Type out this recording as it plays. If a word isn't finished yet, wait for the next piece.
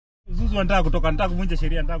Zuzu anataka kutoka, nataka kuvunja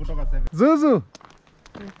sheria, anataka kutoka 7. Zuzu,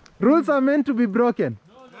 rules are meant to be broken.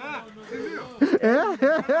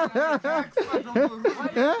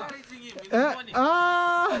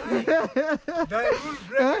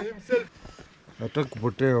 Nataka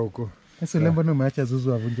kupotea huko. Sasa mbona umeacha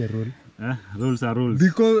Zuzu avunje rule? Rules are rules.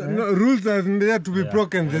 Because no, rules are there to be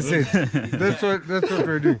broken, they said. That's what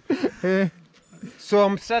we're doing. So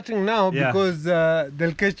I'm starting now because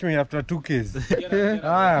they'll catch me after 2Ks. Good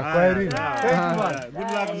luck,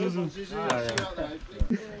 Zuzu.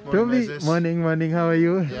 Toby, morning, how are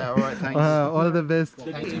you? Yeah, all right, thanks. All the best.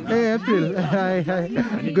 Hey, April. Hi.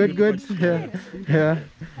 Good. Yeah.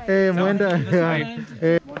 Hey, Mwenda. Hey.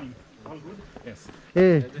 Yes.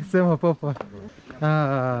 Hey, Sema Papa.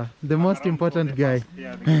 The most important guy.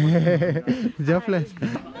 Jaflet.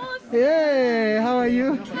 Hey, how are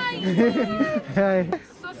you? Hi.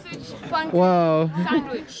 Sausage pancake Wow.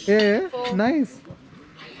 sandwich. Yeah, nice.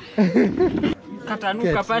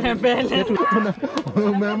 Katanuka pale mbele.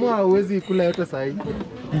 Umeamua uwezi kula yote sahi.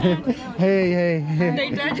 Hey.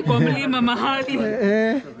 Nahitaji kwa mlima mahali.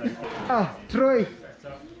 Troy.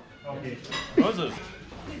 Okay. Moses.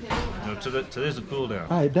 No, today's a cool down.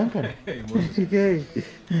 Hi, Duncan. Hey.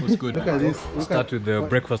 What's good? Look at this. Start with the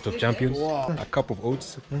breakfast of champions. Wow. A cup of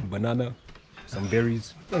oats, banana, some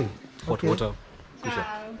berries, hot water.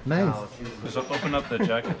 Nice. Just open up the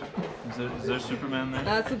jacket. Is there Superman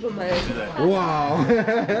there? Superman. Wow.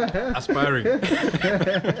 Aspiring.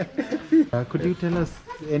 Could you tell us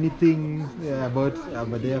anything about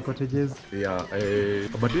Aberdare cottages? Yeah,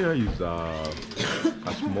 Aberdare is a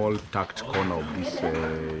small tucked corner of this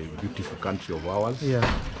beautiful country of ours. Yeah.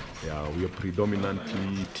 Yeah, we are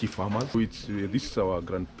predominantly tea farmers. So this is our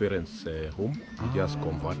grandparents' home. We just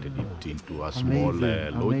converted it into a small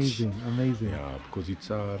lodge. Amazing. Yeah, because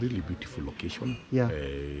it's a really beautiful location. Yeah.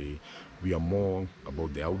 We are more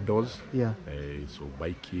about the outdoors. Yeah. So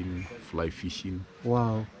biking, fly fishing.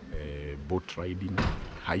 Wow. Boat riding,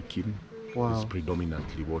 hiking. Wow. Is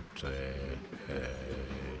predominantly what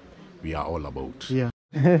we are all about. Yeah.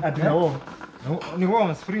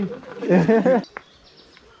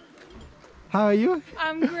 How are you?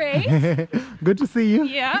 I'm great. Good to see you.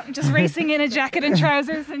 Yeah, just racing in a jacket and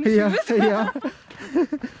trousers and shoes. Yeah.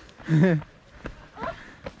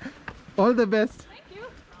 All the best. Thank you.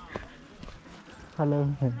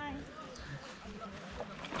 Hello.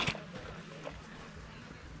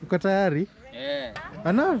 Uko tayari?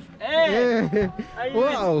 Enough?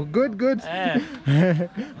 Wow, good. Good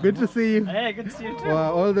to see you. Hey, good to see you too.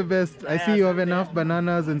 Wow, all the best. I see you have enough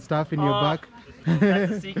bananas and stuff in your back.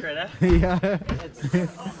 That's a secret, huh? Yeah.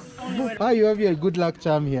 You have your good luck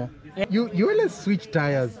charm here. You always switch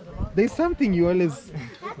tires. There's something you always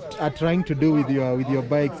are trying to do with your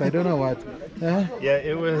bikes. I don't know what. Yeah,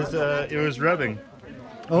 it was rubbing.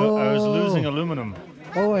 Oh. I was losing aluminum.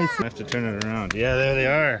 Oh, I see. I have to turn it around. Yeah, there they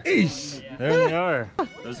are. There they are.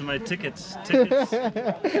 Those are my tickets.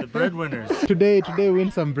 The breadwinners. Today win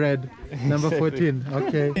some bread. Number 14.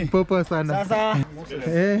 Okay. Popo sana.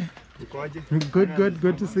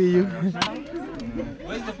 Good to see you.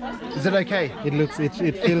 Is it okay?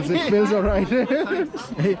 It feels all right.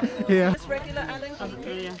 Yeah.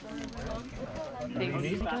 I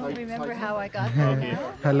don't remember how I got there. Okay.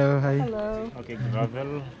 Hello, hi. Hello. Okay,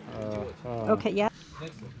 gravel. Okay, yeah.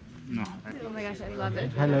 No. Oh my gosh, I love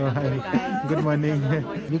it. Hello, hi. Good morning.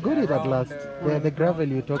 You got it at last. Yeah, the gravel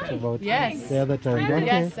you talked about. Yes. The other time. Okay.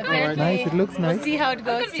 Yes, apparently. Nice, it looks nice. We'll see how it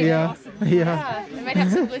goes. Yeah. Yeah. I might have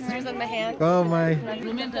some blisters on my hands. Oh my.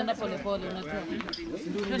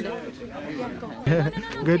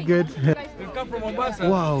 Good.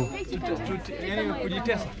 Wow.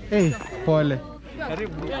 Hey, Paul.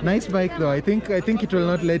 Nice bike though. I think it will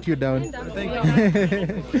not let you down. Thank you.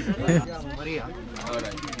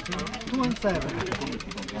 217.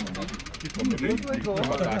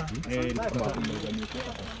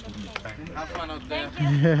 Have fun out there.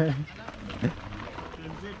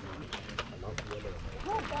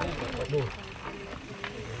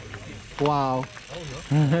 Wow.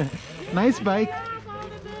 Nice bike.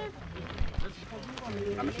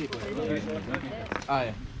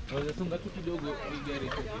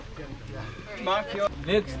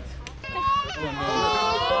 Next. So much.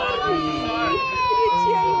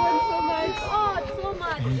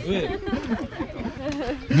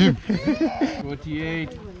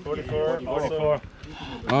 48. 44.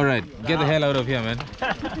 All right, get the hell out of here, man.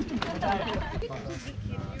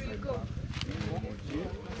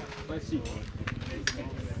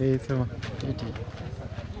 Hey, Sama.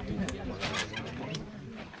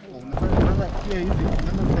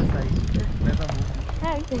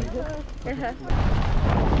 Hi.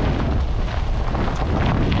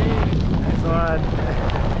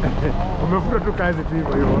 Umefuta tu kazi tu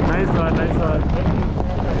hivyo hivyo. Nice one, nice one.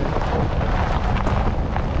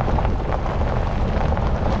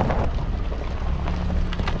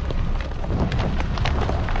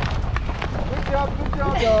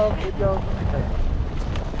 Good job.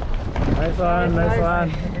 Nice one, nice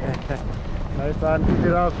one. Nice one, keep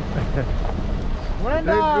it up.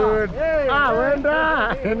 Wenda. Good. Hey,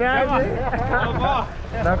 wenda. Niaje?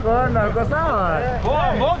 Nakuona, uko sawa?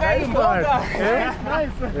 Mboga hii mboga.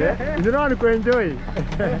 Nice. You know how to enjoy.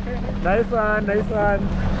 Nice one, nice one.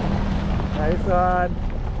 Nice one.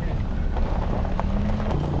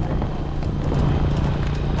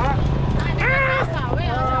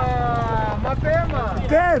 Mapema.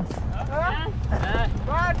 Kids,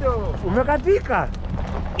 Bado. umekatika.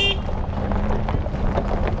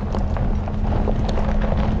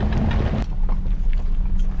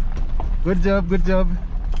 Good job. Good job.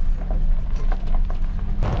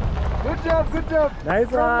 Nice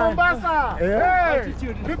From one. Mombasa. Yeah. Hey.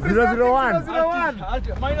 Representing 001. 001.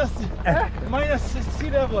 Minus sea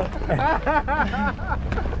level.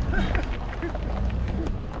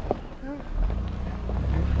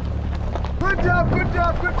 Good job.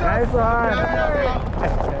 Nice one.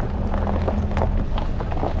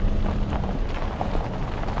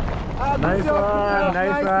 Nice one,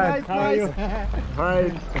 nice one. How are you?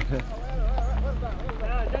 Fine.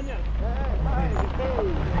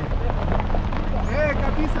 Hey,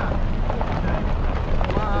 kabisa.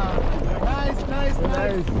 Wow.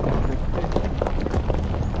 Nice.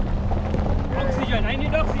 Oxygen, I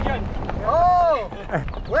need oxygen. Oh,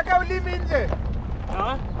 weka ulimi nje.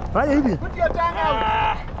 Fanya hivi. Put your tongue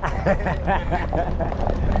out.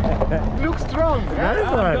 Look strong.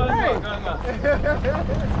 Nice one. Hey.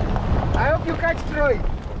 I hope you catch Troy.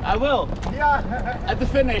 I will. Yeah. At the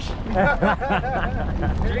finish.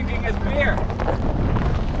 Drinking his beer.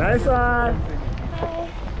 Nice one.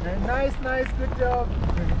 Nice. Good job.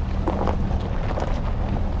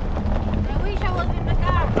 I wish I was in the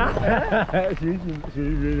car.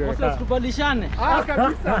 Sasa tukubadilishane.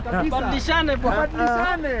 Kabisa. Badilishane bwana.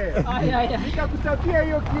 Badilishane. Ay. Nitakutapia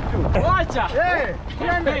hiyo kitu. Wacha.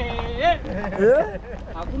 Twende.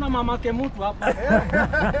 Hakuna mamake mtu hapa.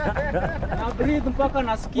 Na breathe mpaka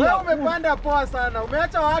nasikia. Wewe umepanda poa sana.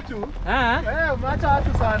 Umeacha watu. Umeacha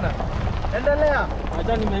watu sana. Endelea.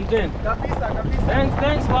 Acha ni maintain. Kabisa.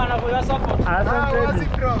 Thanks bwana for your support. Wazi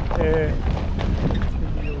bro.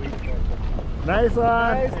 Nice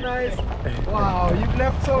one. Nice. Wow, you've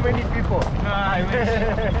left so many people. I wish.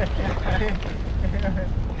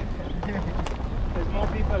 There's more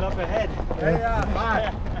people up ahead.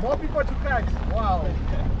 Yeah. More people to catch. Wow.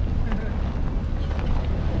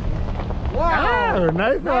 Wow.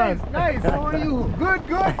 Nice one. Nice. How are you? Good.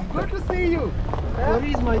 Good to see you. Where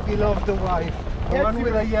is my beloved wife? The one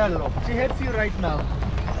with the yellow. She hates you right now.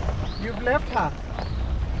 You've left her.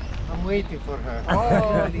 I'm waiting for her.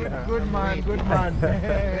 Oh, good man.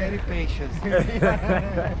 Very patient.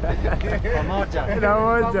 Pamoja.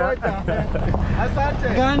 Asante.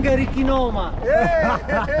 Gangari kinoma.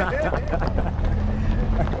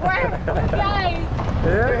 Guys,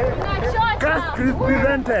 Cast unachocha.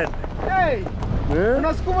 presented. Hey,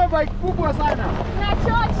 unasukuma bike kubwa sana.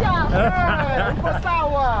 Unachocha. Uko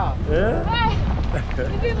sawa.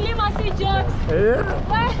 Hivi mlima si jokes.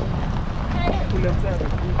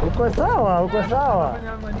 Uko sawa.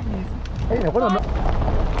 Hey, nakuona.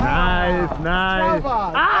 Nice.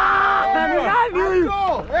 Ni nani huyu?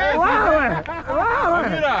 Wow.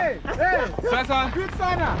 Sasa Good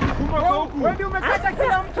sana. huku. Wewe ndio umekata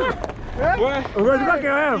kila mtu. Unachukua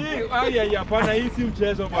KM. Hapana, hii si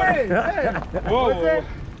mchezo bwana. Wow.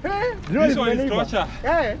 This one is torture.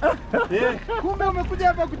 Kumbe umekuja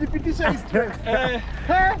hapa kujipitisha hii stress.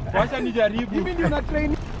 Wacha nijaribu. Hivi ndio una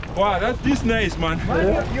train. Wow, that's this nice man.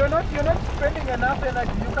 You're not spending enough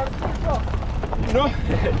energy. You can still talk. No.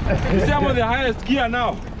 You see I'm on the highest gear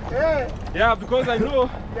now. Yeah, because I know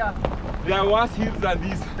there are worse hills than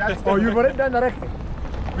this. Oh, you've already done directly?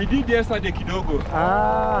 We did yesterday kidogo.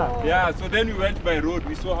 Yeah, so then we went by road.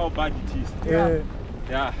 We saw how bad it is.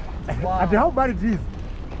 Yeah. Wow. And how bad it is?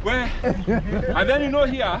 Well, and then you know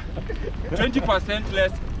here, 20%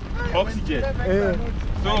 less oxygen.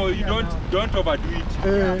 So you don't overdo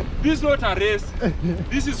it. This is not a race.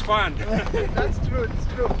 This is fun. That's true. It's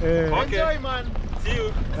true. Okay. Enjoy, man. See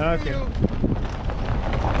you. Okay. See you.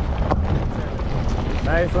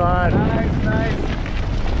 Nice one. Nice.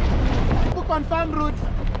 Confirm route.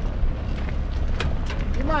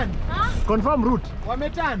 Iman. Confirm route.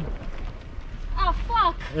 Wametan. Ah,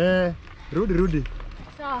 fuck. Rudi.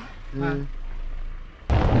 So.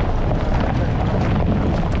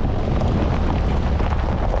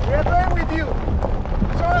 We are going with you.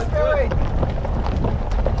 Show us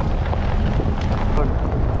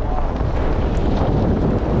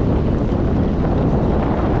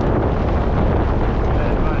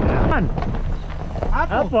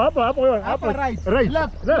Hapo, right.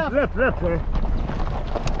 Left.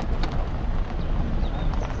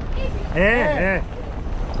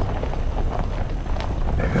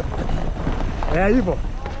 Hivyo.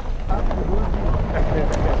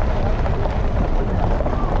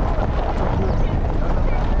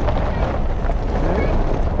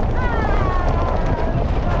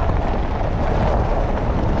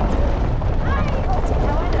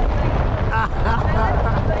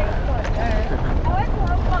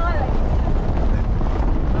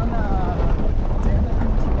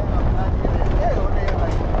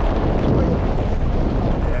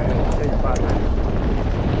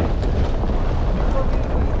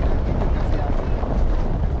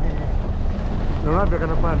 Naona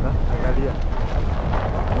kana panda, angalia.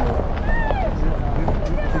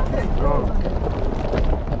 This is wrong.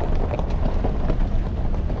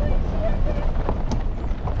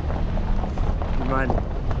 Imani.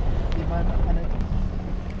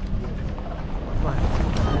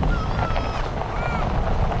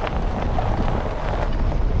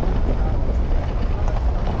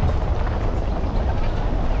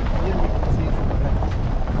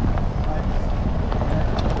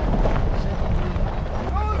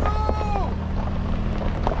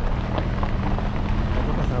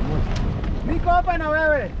 Hapa na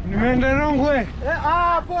wewe. Nimeenda Rongwe.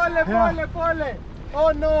 Pole.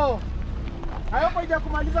 Oh no. Hapo haja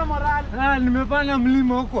kumaliza morale. Nimepanda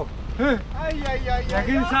mlima huko.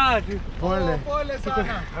 Lakini sawa tu. Pole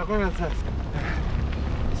sana. Hakuna sasa.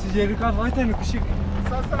 Sijerika hata nikushike.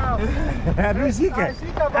 Sasa. Nishike.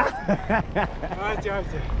 Shika basi. Acha.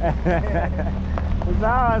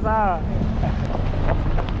 Sawa.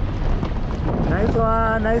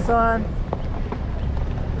 Nice one.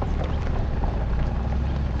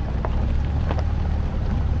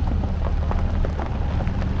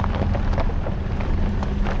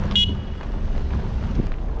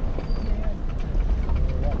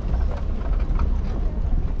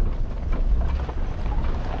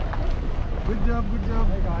 Good job.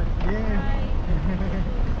 Yeah.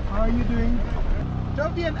 How are you doing?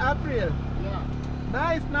 Toby and April. Yeah.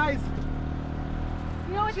 Nice.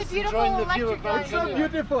 You know, it's a beautiful enjoying the view electric of car. It's so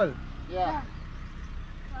beautiful. Yeah.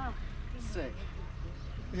 Wow. Sick.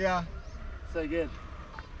 Yeah. So good.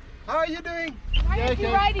 How are you doing? Why are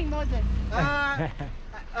you riding, Moses?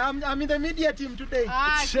 I'm in the media team today.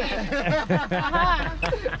 Okay.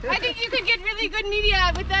 I think you could get really good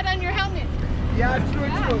media with that on your helmet. Yeah,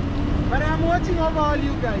 true. But I'm watching over all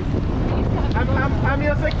you guys. I'm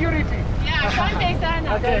your security. Yeah, Sunday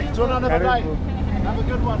sana. Okay, turn on the bye. Have a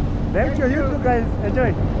good one. Thank you too guys.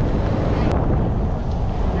 Enjoy.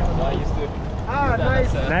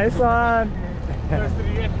 Nice. Nice one.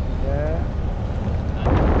 Yeah.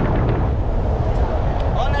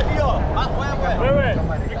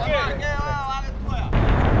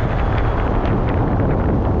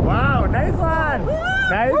 Wow, nice one.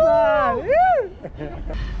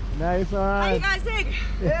 Nice one. How you guys think?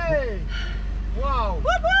 Hey. Wow.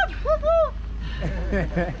 Whoop.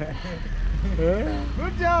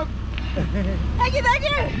 Good job. Thank you.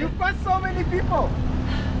 You passed so many people.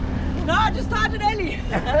 No, I just started early.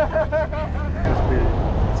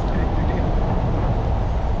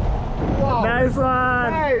 Wow. Nice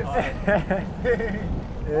one. Nice.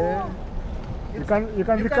 Yeah. You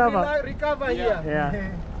can recover. Recover here. Yeah.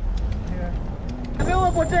 Sasa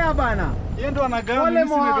umepotea bana. Yeye ndo anagami, Pole mimi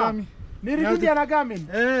Moha. sinagami. Nirudi anagami.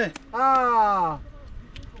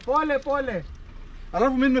 Pole.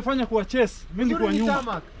 Alafu mimi nimefanya kuwa chase. Mimi nilikuwa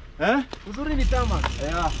nyuma. Uzuri ni tamak.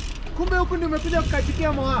 Yeah. Kumbe huku ndio umekuja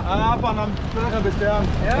kukachikia Moha. Hapa nampeleka beste yangu.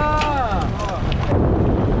 Yeah.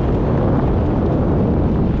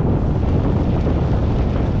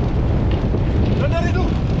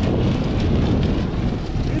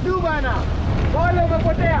 Ridu bana. Pole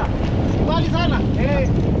umepotea. Mbali sana.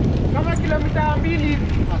 Kama kilomita 2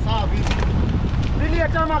 hivi. Sawa vipi? Mbili ya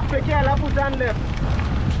tamak pekee alafu turn left.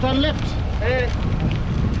 Turn left.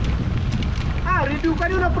 Ridu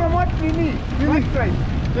kwani una promote nini?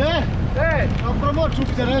 Na promote tu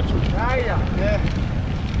kijana wetu. Haya.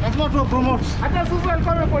 Lazima tu promote. Hata Sule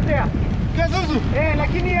alikuwa amepotea. Kezuzu.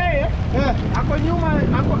 Lakini yeye ako nyuma,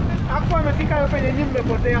 ako amefika hapo penye nyinyi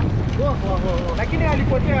mmepotea. Lakini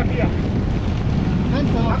alipotea pia.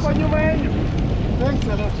 Thanks a lot. Ako nyuma yenu. Thanks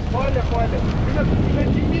a lot. Pole.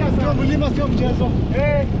 Nimekimbia sana. Mlima sio mchezo.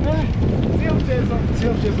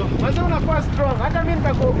 Sio mchezo. Mwanzo unakuwa strong. Hata mimi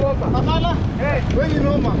nitakuogopa. Hapana. Wewe ni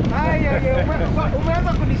noma.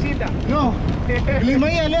 Umeanza kunishinda. No. Mlima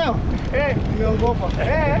hii leo? Nimeogopa.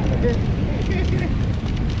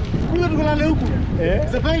 Kuja tukalale huku.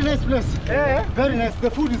 It's a very nice place. Very nice. The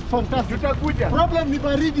food is fantastic. Tutakuja. Problem ni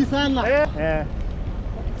baridi sana.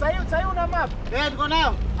 Sasa una map? Tuko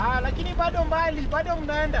nayo. Lakini bado mbali, bado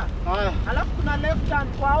mnaenda. Alafu kuna left turn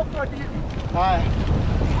kwa offroad hivi.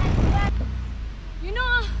 You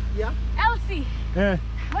know, Elsie. Where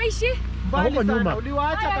is she? Mbali sana,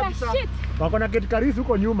 uliwaacha kabisa. Shit. Wako na gate karisi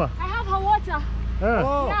huko nyuma. I have her water.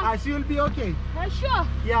 She will be okay. Sure.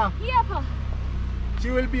 Yeah. Yep.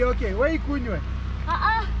 She will be okay. Wewe ikunywe.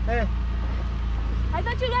 I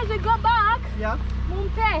thought you guys would go back. Yeah.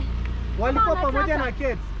 Mumpe. Walikuwa pamoja na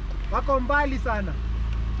kids. Wako mbali sana.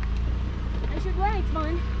 I should wait,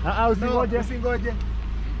 man. Usingoje. Usingoje.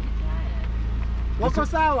 Wako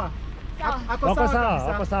sawa. Wako sawa.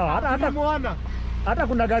 Wako sawa. Hata muona. Hata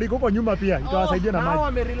kuna gari huko nyuma pia itawasaidia na maji. Hao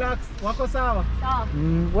wamerelax. Wako sawa. Sawa.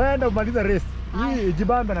 Wewe ndio umaliza race. Hii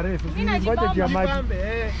jibambe na race. Usingoje jia maji.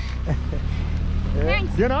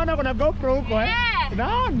 Ndio naona kuna GoPro huko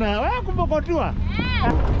Naona wewe kumbokotua.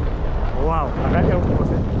 Wow, angalia huko boss.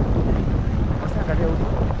 Angalia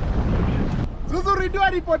huko. Zuzu radio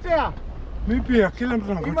alipotea. Mimi pia kila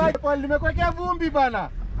mtu anapotea. Nimekuwekea vumbi bana.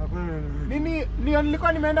 Mimi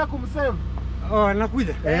nilikuwa nimeenda kumsave.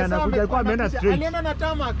 Anakuja. Anakuja alikuwa ameenda straight. Alienda na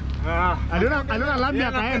tarmac. Aliona lami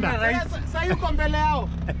akaenda. Sasa yuko mbele yao.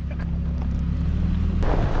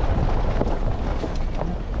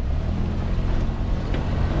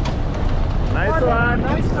 Nice one,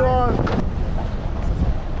 nice one.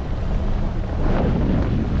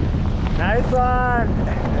 Nice one.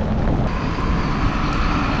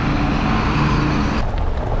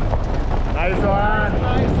 Nice one.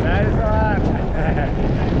 Nice one.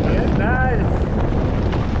 Nice.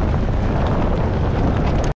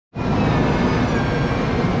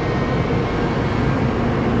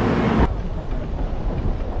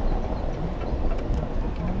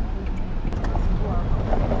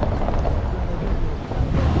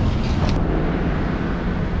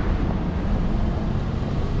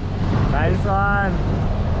 Nice one.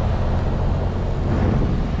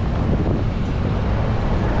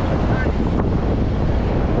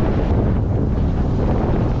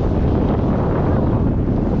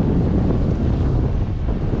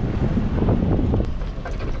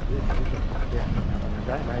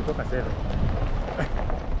 Naitoka 7.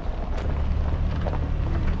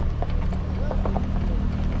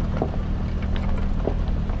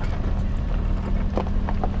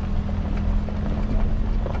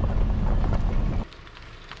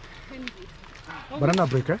 Banana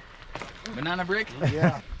break, Banana break?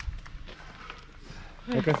 Yeah.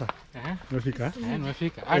 Okay, sir. Nimefika.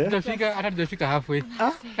 Nimefika. Hata tujafika halfway.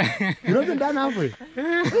 You're not even done halfway.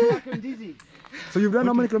 So you've done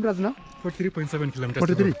how many kilometers now? 43.7 kilometers.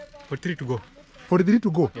 43? 43 to go. 43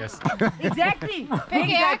 to go? Yes. Exactly.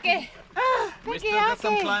 Peke. We still got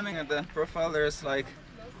some climbing at the profile. There's like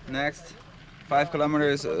next 5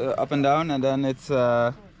 kilometers up and down, and then it's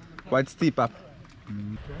quite steep up.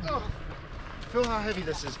 Feel how heavy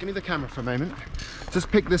this is. Give me the camera for a moment. Just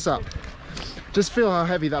pick this up. Just feel how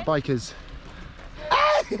heavy that bike is.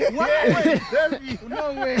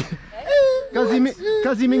 No way.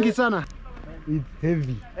 Kazi mingi sana. It's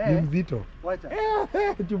heavy. Ni mzito.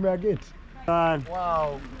 Tumegate.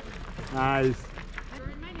 Wow. Nice.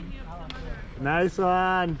 Nice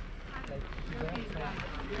one.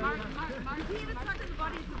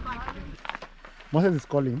 Moses is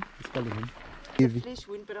calling. He's calling him. Flesh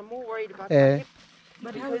wound, but I'm more worried about my hip.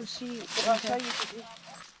 But how is she? I'll show you today.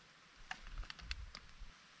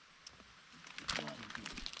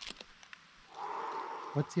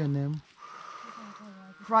 What's your name?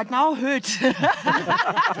 Right now, hurt.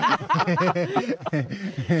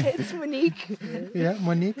 It's Monique. Yeah,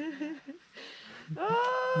 Monique.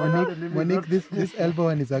 Monique, this elbow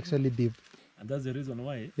one is actually deep. And that's the reason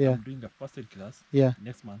why I'm doing the first aid class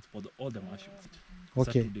next month for all the marshals.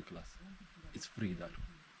 Okay. Saturday class. It's free that.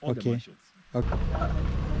 All the Okay. marshals. Okay.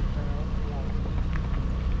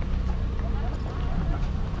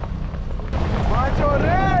 Macho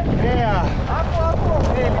red. Yeah. Hapo.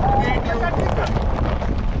 Katika.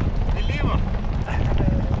 Nilima.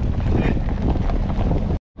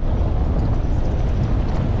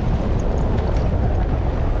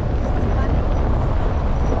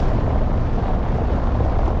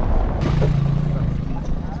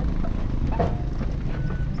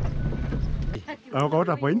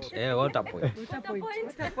 Water point? Water point.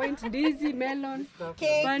 Water point, ndizi, melon,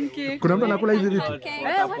 pancake. Kuna mtu anakula hizi vitu?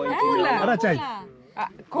 Wanakula. Hata chai?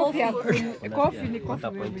 Coffee.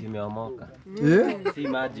 Si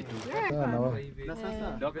maji tu.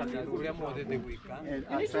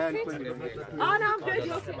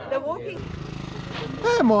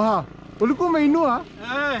 Moha, ulikuwa umeinua?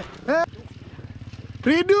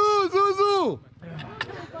 Ridu, Zuzu.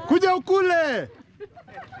 Kuja ukule.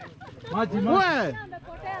 We.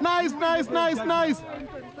 Nice.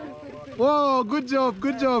 Wow, good job.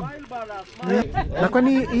 Na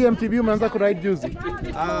kwani EMTB umeanza kuride juzi?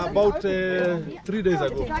 About 3 days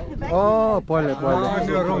ago. Oh, pole.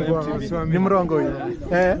 Ni mrongo huyu.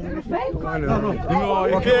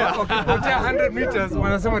 Ukipotea 100 meters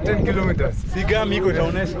wanasema 10 kilometers. Sigami iko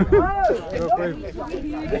itaonesha.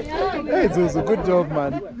 Hey Zuzu, good job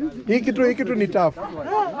man. Hii kitu ni tough.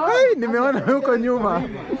 Hey, nimeona huko nyuma.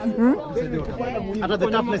 Hata the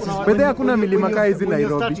toughness is But hakuna milima kaa hizi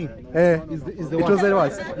Nairobi. It was the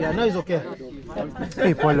worst. Yeah, no, it's okay.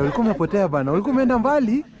 Hey, pole, ulikuwa umepotea bana. Ulikuwa umeenda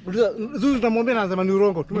mbali. Zuzu tunamwambia anasema ni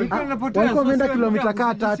urongo. Walikuwa wameenda kilomita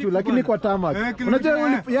kaa 3 lakini kwa tarmac. Unajua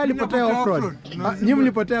yeye alipotea offroad. Nyinyi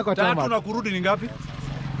mlipotea kwa tarmac. 3 na kurudi ni ngapi?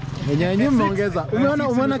 Yenyewe mmeongeza.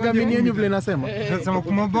 Umeona gamini yenu vile nasema? Nasema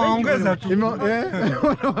kuongeza tu.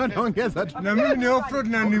 Wanaongeza tu. Na mimi ni offroad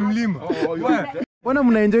na ni mlima. Mbona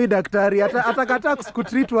mnaenjoy daktari? Atakataa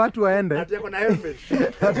kutreat watu waende. Ati yako na helmet.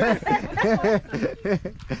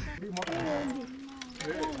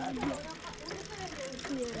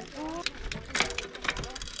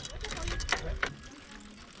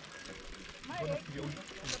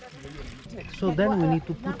 So then we need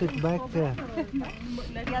to put it back there.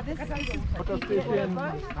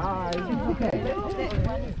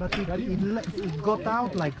 But it got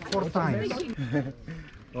out like 4 times.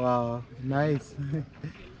 Wow, nice.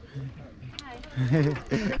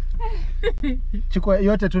 Chukua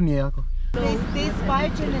yote tu ni yako. There's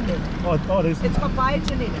biotin in it. It's got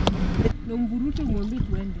biotin in it.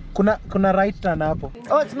 Kuna right turn hapo.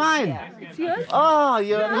 Oh, it's mine. It's yours? Oh,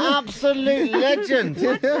 you're an absolute legend.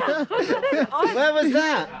 Where was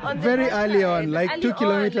that? Very early on, like 2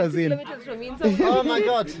 kilometers in. Oh my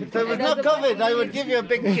God! If there was no COVID, I would give you a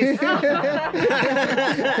big kiss.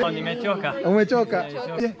 Umechoka?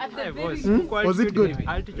 Was it good?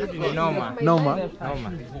 Noma.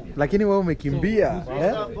 Lakini wewe umekimbia.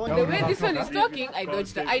 The way this one is talking, I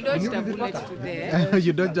dodged a bullet today.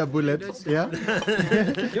 You dodged a bullet. Yeah.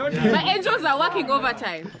 My angels are working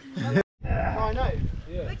overtime. I know.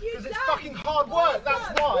 Because it's fucking hard work,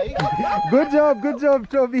 that's why. Good job,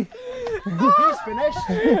 Toby. He's finished.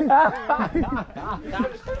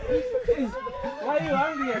 Why are you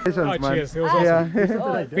hungry? Man. Cheers. It was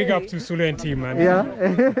awesome. Big up to Sule and team, man. Yeah.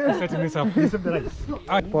 Setting this up.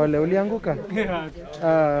 Pole, ulianguka?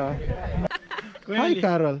 Hi,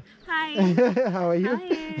 Carol. Hi. How are you?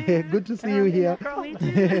 Hi. Good to see you here.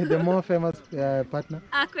 The more famous partner.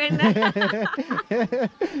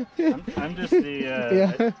 I'm just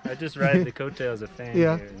the I just ride the coattails of fame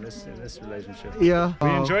here in this relationship. Yeah. We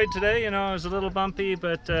enjoyed today. You know, it was a little bumpy,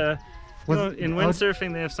 but in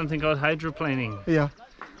windsurfing they have something called hydroplaning. Yeah.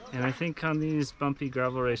 And I think on these bumpy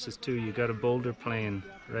gravel races too, you got a boulder plane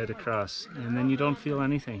right across, and then you don't feel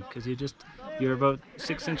anything because you're about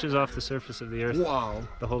 6 inches off the surface of the earth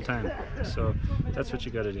the whole time. So that's what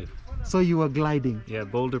you got to do. So you were gliding? Yeah,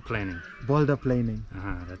 boulder planing. Boulder planing.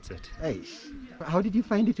 That's it. Hey. How did you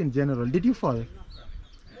find it in general? Did you fall?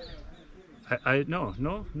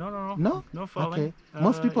 No falling. Okay.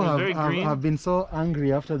 Most people have been so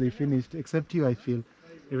angry after they finished, except you, I feel.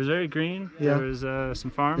 It was very green. Yeah. There was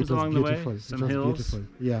some farms along the way, some hills. Beautiful.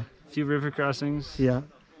 Yeah. A few river crossings. Yeah,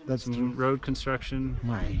 that's some true. road construction.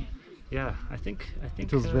 My. Yeah, I think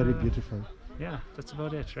it was very beautiful. Yeah, that's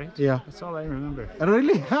about it, right? Yeah. That's all I remember.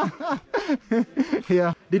 Really?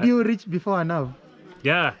 Yeah. Did you reach before Anav?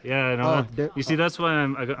 Yeah. No, you see, that's why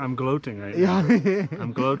I'm gloating right now.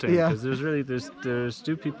 I'm gloating because there's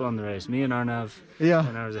 2 people on the race, me and Arnav. Yeah.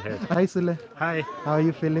 And I was ahead. Hi, Sule. Hi. How are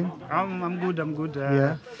you feeling? I'm good.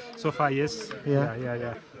 Yeah. So far, yes.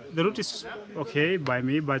 Yeah. The route is okay by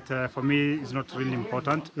me, but for me, it's not really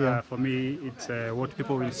important. Yeah. For me, it's what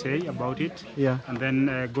people will say about it. Yeah. And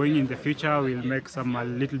then going in the future, we'll make some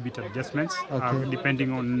little bit adjustments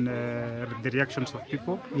depending on the reactions of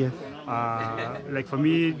people. Yes. Like for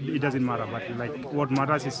me, it doesn't matter, but like what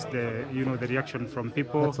matters is the reaction from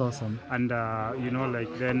people. That's awesome. And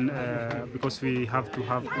then because we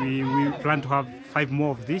plan to have 5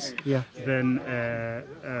 more of this. Yeah. Then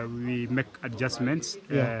we make adjustments.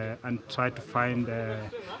 And try to find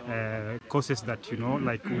courses that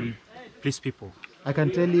will please people. I can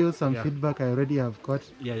tell you some feedback I already have got.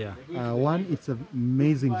 Yeah. One, it's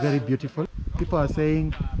amazing, very beautiful. People are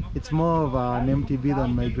saying it's more of an MTB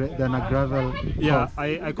than a gravel. Yeah, course.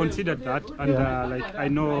 I considered that, and like I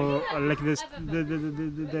know, like this,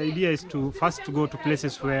 the idea is to first to go to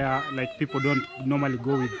places where like people don't normally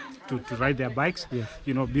go with to ride their bikes. Yes.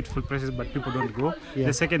 You know, beautiful places, but people don't go. Yeah.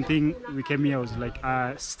 The second thing we came here was like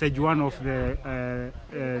stage 1 of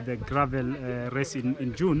the gravel race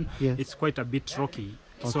in June. Yes. It's quite a bit rocky.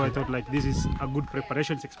 So Okay. I thought like this is a good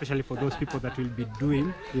preparation, especially for those people that will be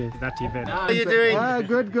doing that event. How are you doing?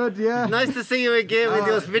 Good, yeah. Nice to see you again with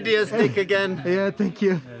your video stick again. Yeah, thank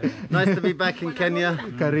you. Nice to be back in Kenya.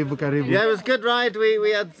 Karibu. Yeah, it was a good ride.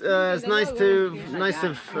 We had it's nice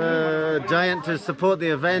of Giant to support the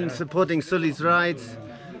event, supporting Sule's rides.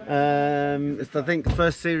 It's I think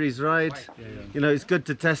first series ride. You know, it's good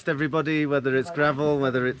to test everybody, whether it's gravel,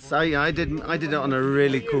 whether it's I did it on a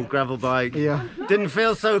really cool gravel bike. Yeah. Didn't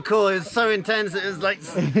feel so cool. It was so intense. It was like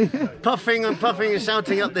puffing and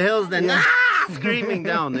shouting up the hills, then screaming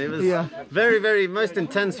down. It was very most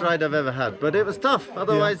intense ride I've ever had. But it was tough.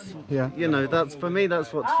 Otherwise, you know, that's for me.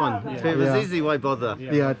 That's what's fun. If it was easy, why bother?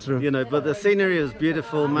 Yeah, true. You know, but the scenery was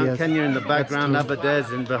beautiful. Mount Kenya in the background,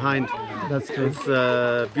 Aberdare's in behind. That's true.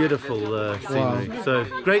 It's beautiful scenery. Wow. So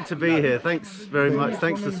great to be here. Thanks very much.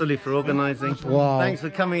 Thanks to Sule for organising. Wow. Thanks for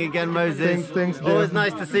coming again, Moses. Thanks, Always Dave.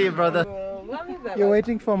 nice to see you, brother. You're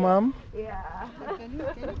waiting for Mom? Yeah.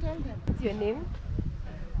 What's your name?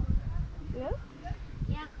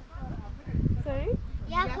 Yeah? Sorry?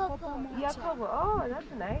 Jacobo. Oh,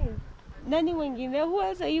 that's nice. Nani wengine? Who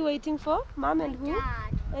else are you waiting for? Mom and who?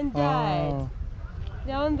 Dad. And Dad. Oh.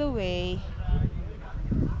 They're on the way.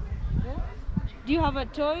 Do you have a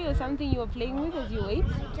toy or something you are playing with as you wait?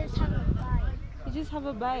 I just have a bike. You just have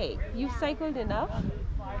a bike. You've cycled enough? And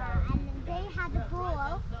they had a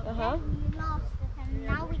ball, Uh-huh. and we lost it, and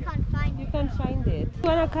now we can't find it. You can't find it. You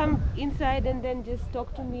wanna come inside and then just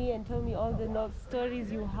talk to me and tell me all the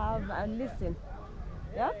stories you have and listen?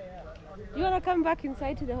 Yeah? You wanna come back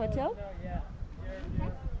inside to the hotel? Yeah?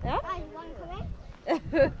 Guys, you want to come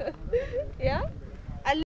in? Yeah?